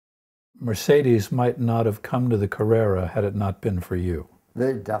Mercedes might not have come to the Carrera had it not been for you.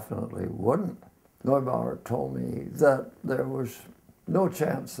 They definitely wouldn't. Neubauer told me that there was no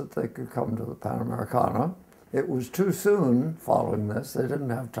chance that they could come to the Panamericana. It was too soon following this. They didn't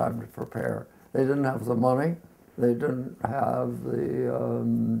have time to prepare. They didn't have the money. They didn't have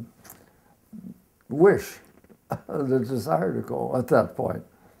the wish, the desire to go at that point.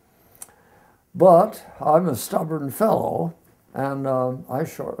 But I'm a stubborn fellow, and I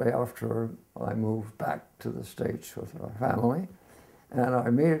shortly after I moved back to the States with our family, and I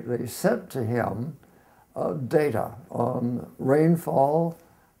immediately sent to him data on rainfall,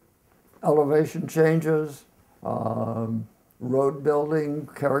 elevation changes, road building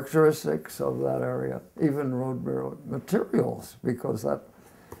characteristics of that area, even road materials, because that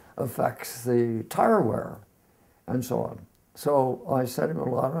affects the tire wear and so on. So I sent him a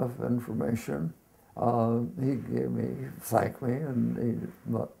lot of information. He thanked me, and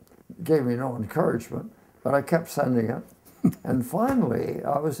he gave me no encouragement, but I kept sending it. And finally,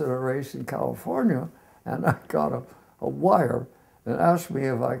 I was at a race in California, and I got a wire and asked me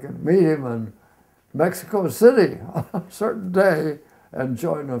if I could meet him in Mexico City on a certain day and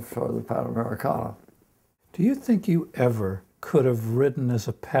join him for the Panamericana. Do you think you ever could have ridden as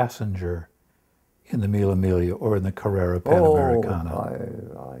a passenger in the Mille Miglia or in the Carrera Panamericana?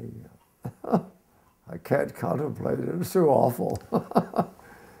 Oh, I can't contemplate it. It's too awful.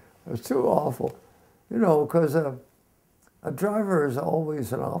 It's too awful. You know, because a driver is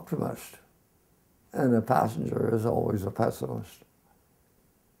always an optimist, and a passenger is always a pessimist.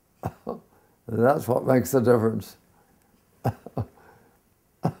 That's what makes the difference.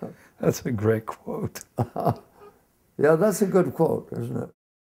 That's a great quote. Yeah, that's a good quote, isn't it?